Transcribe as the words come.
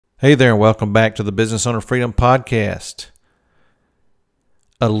Hey there, and welcome back to the Business Owner Freedom Podcast.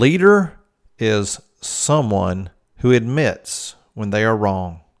 A leader is someone who admits when they are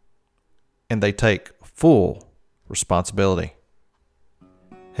wrong and they take full responsibility.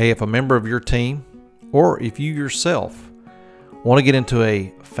 Hey, if a member of your team or if you yourself want to get into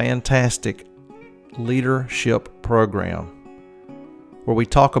a fantastic leadership program where we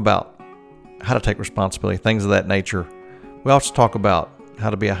talk about how to take responsibility, things of that nature, we also talk about how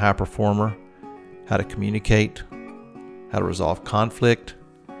to be a high performer, how to communicate, how to resolve conflict,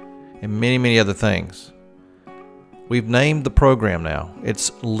 and many, many other things. We've named the program now. It's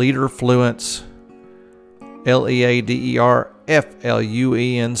Leaderfluence,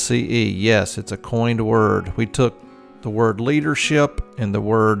 Leaderfluence. Yes, it's a coined word. We took the word leadership and the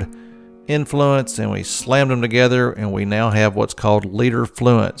word influence and we slammed them together, and we now have what's called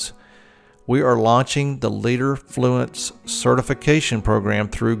Leaderfluence. We are launching the Leaderfluence certification program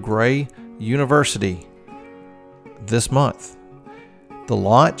through Gregory University this month. The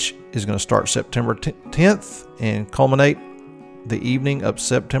launch is going to start September 10th and culminate the evening of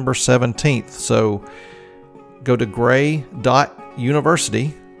September 17th. So go to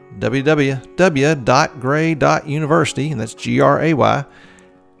gray.university, www.gray.university, and that's Gray,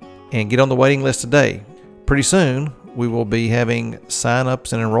 and get on the waiting list today. Pretty soon, we will be having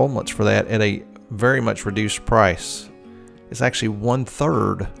sign-ups and enrollments for that at a very much reduced price. It's actually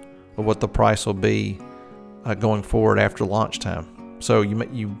 1/3 of what the price will be going forward after launch time. So you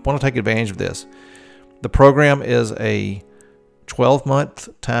want to take advantage of this. The program is a 12-month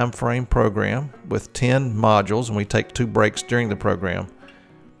time frame program with 10 modules, and we take 2 breaks during the program.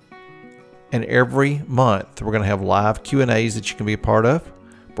 And every month, we're going to have live Q&As that you can be a part of.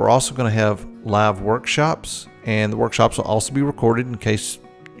 We're also going to have live workshops, and the workshops will also be recorded in case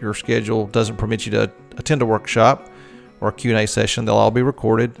your schedule doesn't permit you to attend a workshop or a Q&A session. They'll all be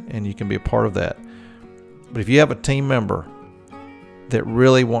recorded, and you can be a part of that. But if you have a team member that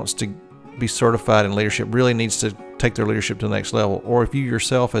really wants to be certified in leadership, really needs to take their leadership to the next level, or if you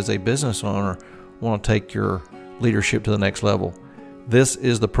yourself as a business owner want to take your leadership to the next level, this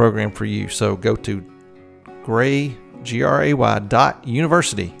is the program for you. So go to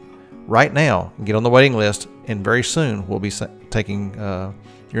Gray.university right now and get on the waiting list, and very soon we'll be taking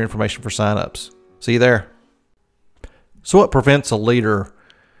your information for sign-ups. See you there. So what prevents a leader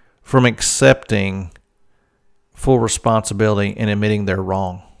from accepting full responsibility and admitting they're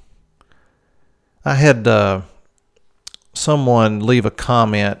wrong? I had someone leave a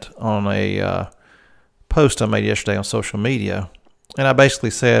comment on a post I made yesterday on social media, and I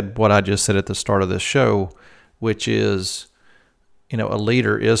basically said what I just said at the start of this show, which is, a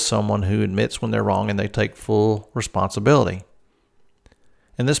leader is someone who admits when they're wrong and they take full responsibility.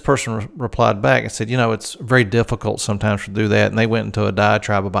 And this person replied back and said, it's very difficult sometimes to do that. And they went into a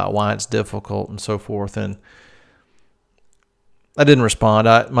diatribe about why it's difficult and so forth. And I didn't respond.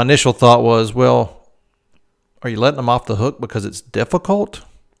 My initial thought was, well, are you letting them off the hook because it's difficult?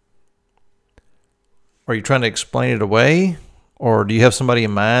 Are you trying to explain it away? Or do you have somebody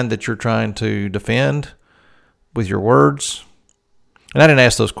in mind that you're trying to defend with your words? And I didn't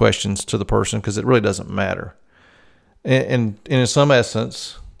ask those questions to the person because it really doesn't matter. And in some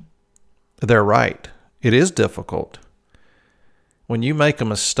essence, they're right. It is difficult. When you make a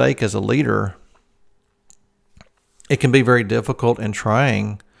mistake as a leader, it can be very difficult and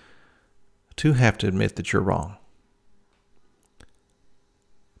trying to have to admit that you're wrong.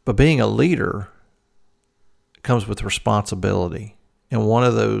 But being a leader comes with responsibility. And one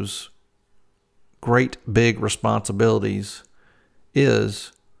of those great big responsibilities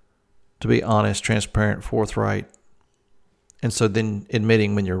is to be honest, transparent, forthright, and so then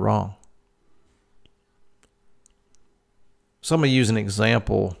admitting when you're wrong. So I'm going to use an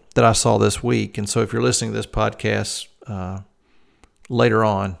example that I saw this week, and so if you're listening to this podcast later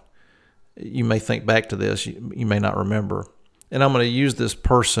on, you may think back to this, you may not remember. And I'm going to use this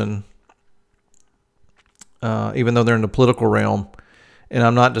person, even though they're in the political realm, and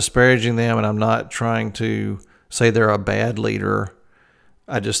I'm not disparaging them, and I'm not trying to say they're a bad leader.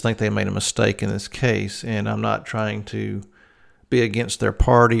 I just think they made a mistake in this case, and I'm not trying to be against their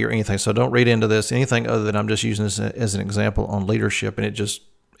party or anything. So don't read into this anything other than I'm just using this as an example on leadership, and it just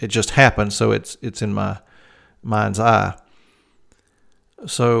happened, so it's in my mind's eye.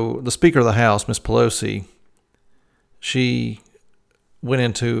 So the Speaker of the House, Ms. Pelosi, she went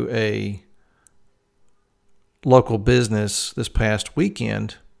into a local business this past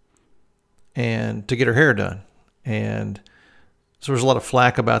weekend and to get her hair done, and so there was a lot of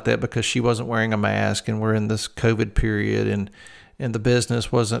flack about that because she wasn't wearing a mask, and we're in this COVID period, and the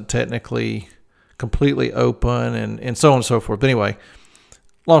business wasn't technically completely open, and so on and so forth. But anyway,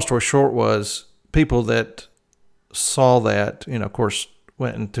 long story short was people that saw that, of course,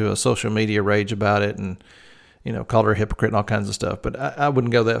 went into a social media rage about it and, called her a hypocrite and all kinds of stuff. But I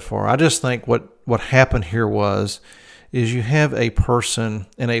wouldn't go that far. I just think what happened here is you have a person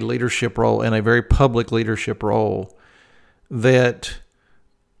in a leadership role, in a very public leadership role, that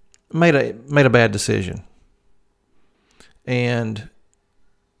made a bad decision. And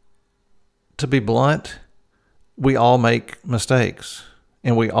to be blunt, we all make mistakes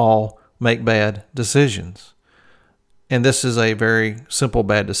and we all make bad decisions. And this is a very simple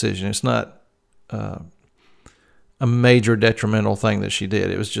bad decision. It's not a major detrimental thing that she did.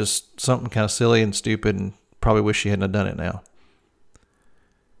 It was just something kind of silly and stupid, and probably wish she hadn't have done it now.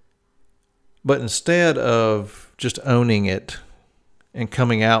 But instead of just owning it and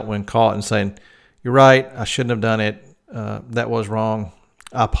coming out when caught and saying, "You're right, I shouldn't have done it. That was wrong.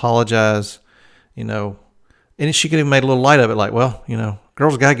 I apologize," and she could have made a little light of it, like, well,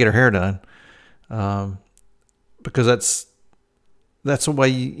 girls got to get her hair done, because that's a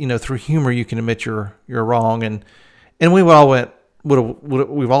way through humor you can admit you're wrong, and we all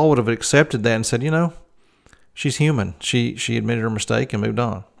would have accepted that and said, she's human. She admitted her mistake and moved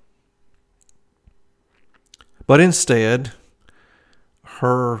on. But instead,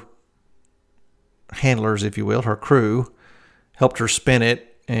 her handlers, if you will, her crew, helped her spin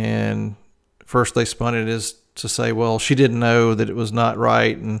it. And first they spun it as to say, well, she didn't know that it was not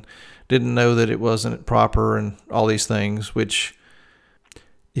right and didn't know that it wasn't proper and all these things, which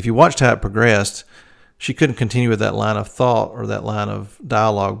if you watched how it progressed, she couldn't continue with that line of thought or that line of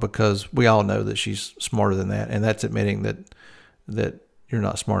dialogue, because we all know that she's smarter than that. And that's admitting that you're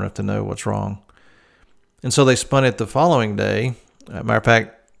not smart enough to know what's wrong. And so they spun it the following day. Matter of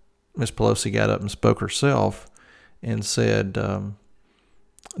fact, Miss Pelosi got up and spoke herself and said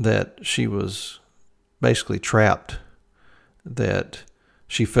that she was basically trapped, that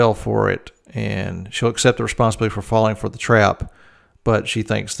she fell for it, and she'll accept the responsibility for falling for the trap, but she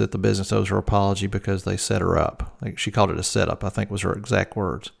thinks that the business owes her apology because they set her up. Like, she called it a setup, I think was her exact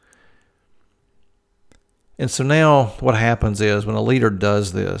words. And so now what happens is when a leader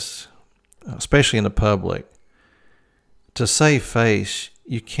does this, especially in the public, to save face,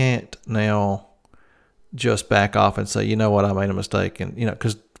 you can't now just back off and say, what, I made a mistake. And,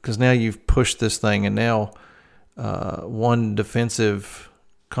 because now you've pushed this thing, and now one defensive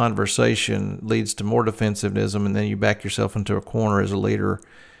conversation leads to more defensivism, and then you back yourself into a corner as a leader,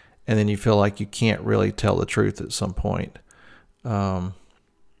 and then you feel like you can't really tell the truth at some point. And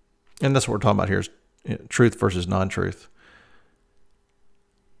that's what we're talking about here, is truth versus non-truth.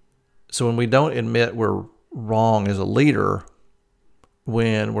 So when we don't admit we're wrong as a leader,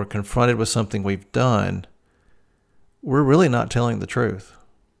 when we're confronted with something we've done, we're really not telling the truth,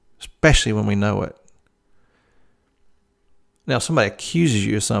 especially when we know it. Now, if somebody accuses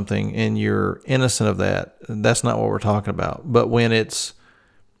you of something and you're innocent of that, that's not what we're talking about. But when it's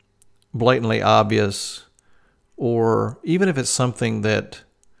blatantly obvious, or even if it's something that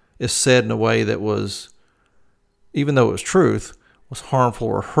is said in a way that was, even though it was truth, was harmful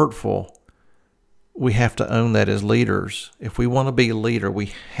or hurtful, we have to own that as leaders. If we want to be a leader,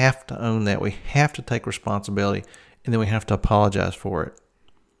 we have to own that. We have to take responsibility, and then we have to apologize for it.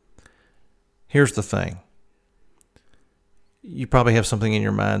 Here's the thing. You probably have something in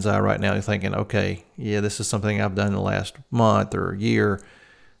your mind's eye right now. You're thinking, okay, yeah, this is something I've done in the last month or year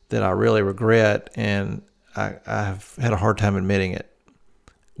that I really regret, and I've had a hard time admitting it.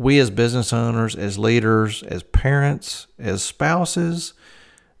 We as business owners, as leaders, as parents, as spouses,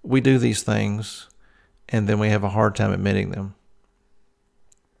 we do these things, and then we have a hard time admitting them.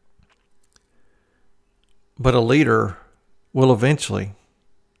 But a leader will eventually,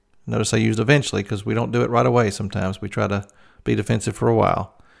 notice I used eventually because we don't do it right away sometimes. We try to be defensive for a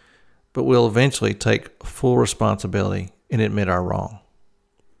while, but we'll eventually take full responsibility and admit our wrong.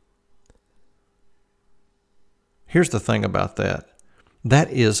 Here's the thing about that.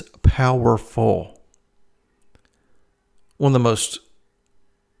 That is powerful. One of the most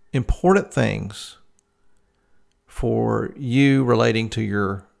important things for you relating to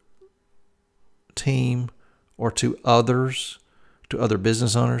your team or to others, to other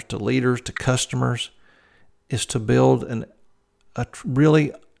business owners, to leaders, to customers, is to build a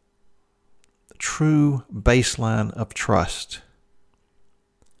really true baseline of trust.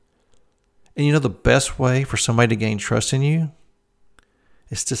 And the best way for somebody to gain trust in you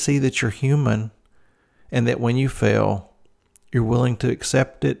is to see that you're human, and that when you fail, you're willing to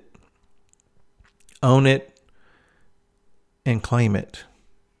accept it, own it, and claim it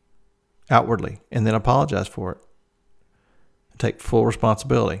outwardly, and then apologize for it. Take full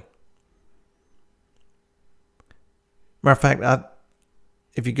responsibility. Matter of fact,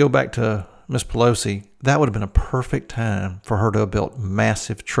 if you go back to Miss Pelosi, that would have been a perfect time for her to have built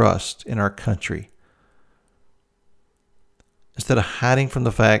massive trust in our country. Instead of hiding from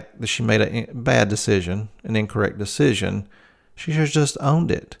the fact that she made a bad decision, an incorrect decision, she should have just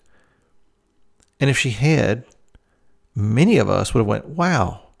owned it. And if she had, many of us would have went,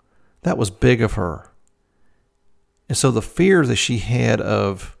 wow, that was big of her. And so the fear that she had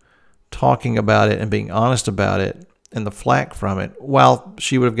of talking about it and being honest about it and the flack from it, while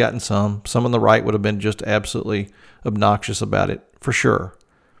she would have gotten some on the right would have been just absolutely obnoxious about it, for sure.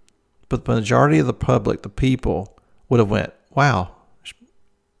 But the majority of the public, the people, would have went, wow,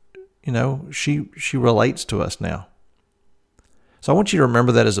 she relates to us now. So I want you to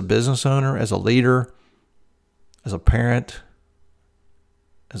remember that as a business owner, as a leader, as a parent,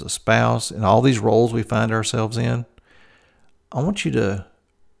 as a spouse, in all these roles we find ourselves in. I want you to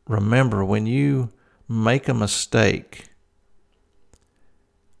remember, when you make a mistake,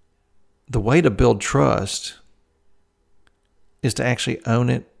 the way to build trust is to actually own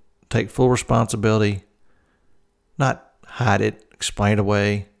it, take full responsibility, not hide it, explain it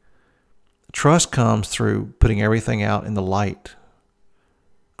away. Trust comes through putting everything out in the light,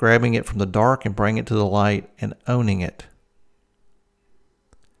 grabbing it from the dark and bringing it to the light and owning it.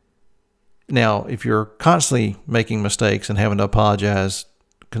 Now, if you're constantly making mistakes and having to apologize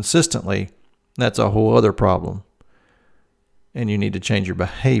consistently, that's a whole other problem. And you need to change your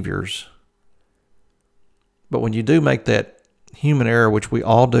behaviors. But when you do make that human error, which we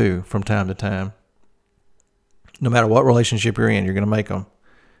all do from time to time, no matter what relationship you're in, you're going to make them.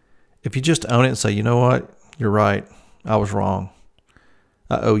 If you just own it and say, you know what, you're right, I was wrong.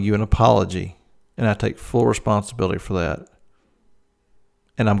 I owe you an apology, and I take full responsibility for that.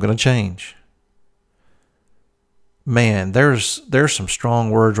 And I'm going to change. Man, there's some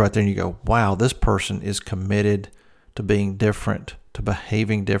strong words right there, and you go, wow, this person is committed to being different, to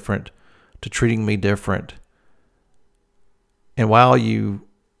behaving different, to treating me different. And while you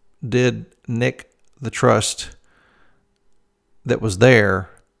did nick the trust that was there,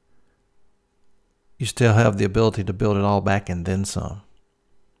 you still have the ability to build it all back and then some.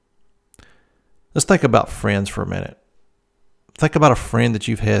 Let's think about friends for a minute. Think about a friend that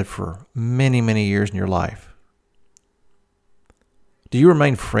you've had for many, many years in your life. Do you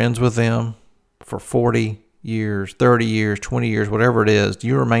remain friends with them for 40 years, 30 years, 20 years, whatever it is? Do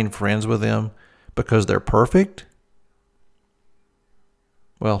you remain friends with them because they're perfect?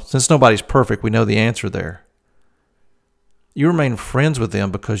 Well, since nobody's perfect, we know the answer there. You remain friends with them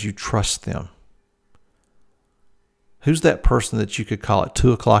because you trust them. Who's that person that you could call at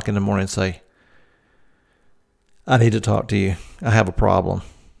 2 o'clock in the morning and say, I need to talk to you, I have a problem?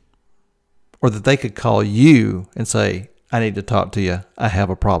 Or that they could call you and say, I need to talk to you, I have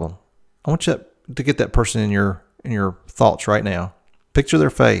a problem. I want you to get that person in your thoughts right now. Picture their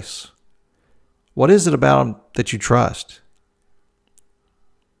face. What is it about them that you trust?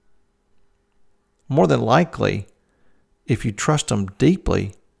 More than likely, if you trust them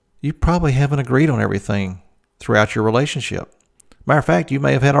deeply, you probably haven't agreed on everything throughout your relationship. Matter of fact, you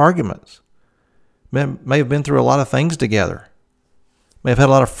may have had arguments. May have been through a lot of things together. May have had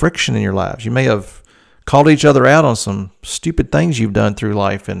a lot of friction in your lives. You may have called each other out on some stupid things you've done through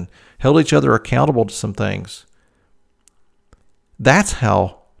life and held each other accountable to some things. That's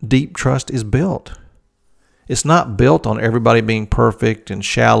how deep trust is built. It's not built on everybody being perfect and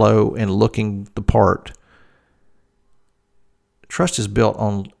shallow and looking the part. Trust is built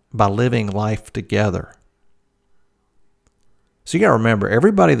by living life together. So you got to remember,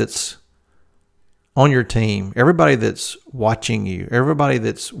 everybody that's on your team, everybody that's watching you, everybody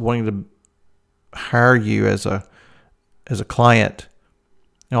that's wanting to hire you as a client,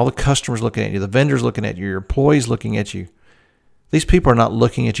 and all the customers looking at you, the vendors looking at you, your employees looking at you, these people are not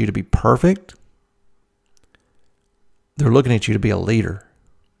looking at you to be perfect. They're looking at you to be a leader.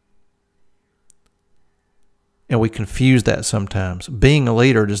 And we confuse that sometimes. Being a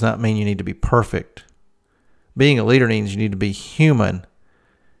leader does not mean you need to be perfect. Being a leader means you need to be human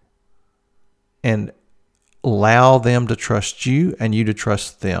and allow them to trust you and you to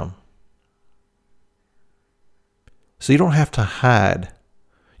trust them. So you don't have to hide.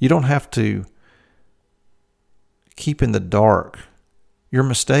 You don't have to keep in the dark your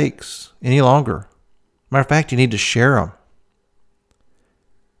mistakes any longer. Matter of fact, you need to share them.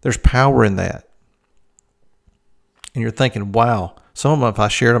 There's power in that. And you're thinking, wow, some of them, if I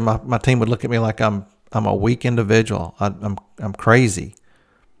shared them, my team would look at me like I'm a weak individual. I'm crazy.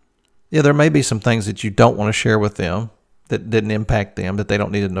 Yeah, there may be some things that you don't want to share with them that didn't impact them, that they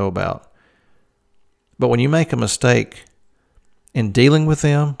don't need to know about. But when you make a mistake in dealing with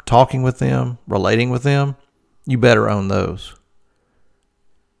them, talking with them, relating with them, you better own those.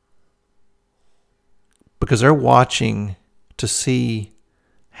 because they're watching to see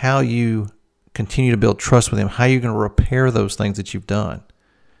how you continue to build trust with them, how you're going to repair those things that you've done.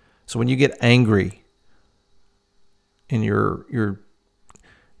 So when you get angry and you're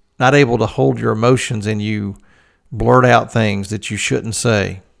not able to hold your emotions and you blurt out things that you shouldn't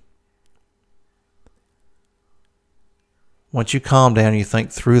say, once you calm down and you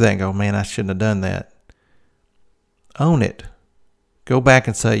think through that and go, man, I shouldn't have done that, own it. Go back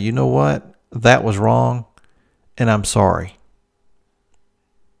and say, you know what? That was wrong, and I'm sorry.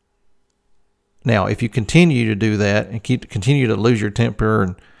 Now, if you continue to do that and continue to lose your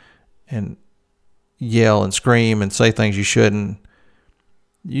temper and yell and scream and say things you shouldn't,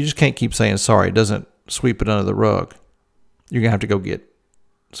 you just can't keep saying sorry. It doesn't sweep it under the rug. You're going to have to go get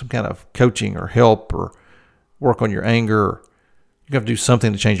some kind of coaching or help or work on your anger. You're going to have to do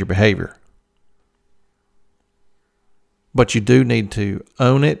something to change your behavior. But you do need to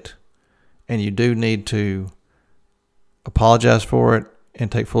own it, and you do need to apologize for it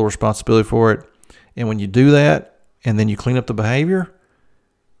and take full responsibility for it. And when you do that, and then you clean up the behavior,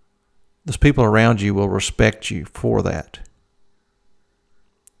 those people around you will respect you for that.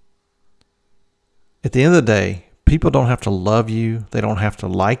 At the end of the day, people don't have to love you. They don't have to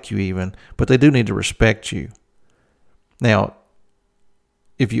like you even, but they do need to respect you. Now,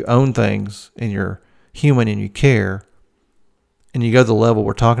 if you own things and you're human and you care, and you go to the level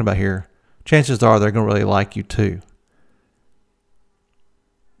we're talking about here, chances are they're going to really like you too.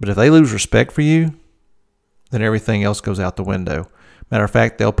 But if they lose respect for you, then everything else goes out the window. Matter of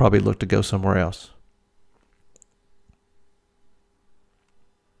fact, they'll probably look to go somewhere else.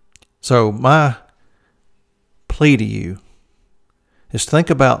 So my plea to you is think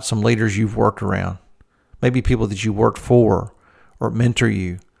about some leaders you've worked around, maybe people that you worked for or mentor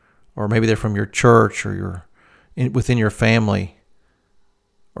you, or maybe they're from your church or within your family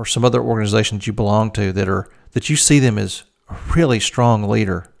or some other organization that you belong to that you see them as a really strong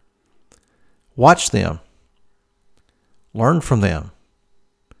leader. Watch them. Learn from them.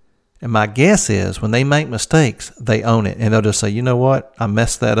 And my guess is when they make mistakes, they own it. And they'll just say, you know what? I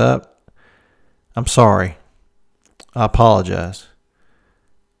messed that up. I'm sorry. I apologize.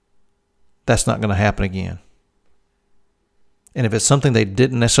 That's not going to happen again. And if it's something they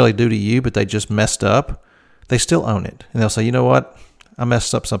didn't necessarily do to you, but they just messed up, they still own it. And they'll say, you know what? I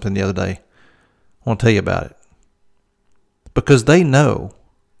messed up something the other day. I want to tell you about it. Because they know,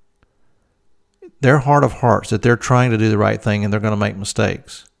 their heart of hearts, that they're trying to do the right thing and they're going to make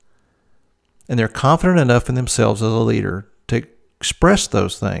mistakes. And they're confident enough in themselves as a leader to express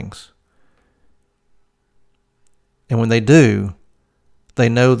those things. And when they do, they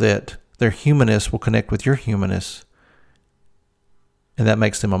know that their humanness will connect with your humanness, and that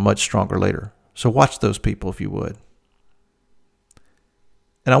makes them a much stronger leader. So watch those people if you would.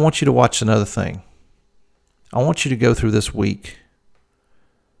 And I want you to watch another thing. I want you to go through this week.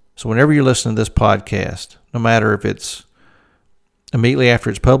 So whenever you're listening to this podcast, no matter if it's immediately after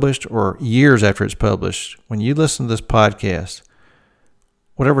it's published or years after it's published, when you listen to this podcast,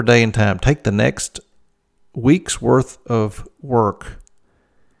 whatever day and time, take the next week's worth of work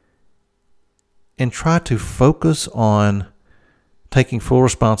and try to focus on taking full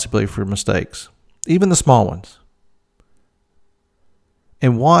responsibility for your mistakes, even the small ones.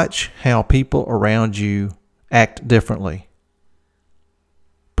 And watch how people around you act differently.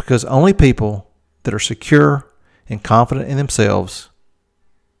 Because only people that are secure and confident in themselves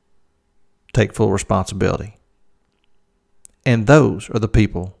take full responsibility. And those are the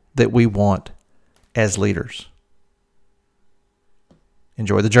people that we want as leaders.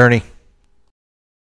 Enjoy the journey.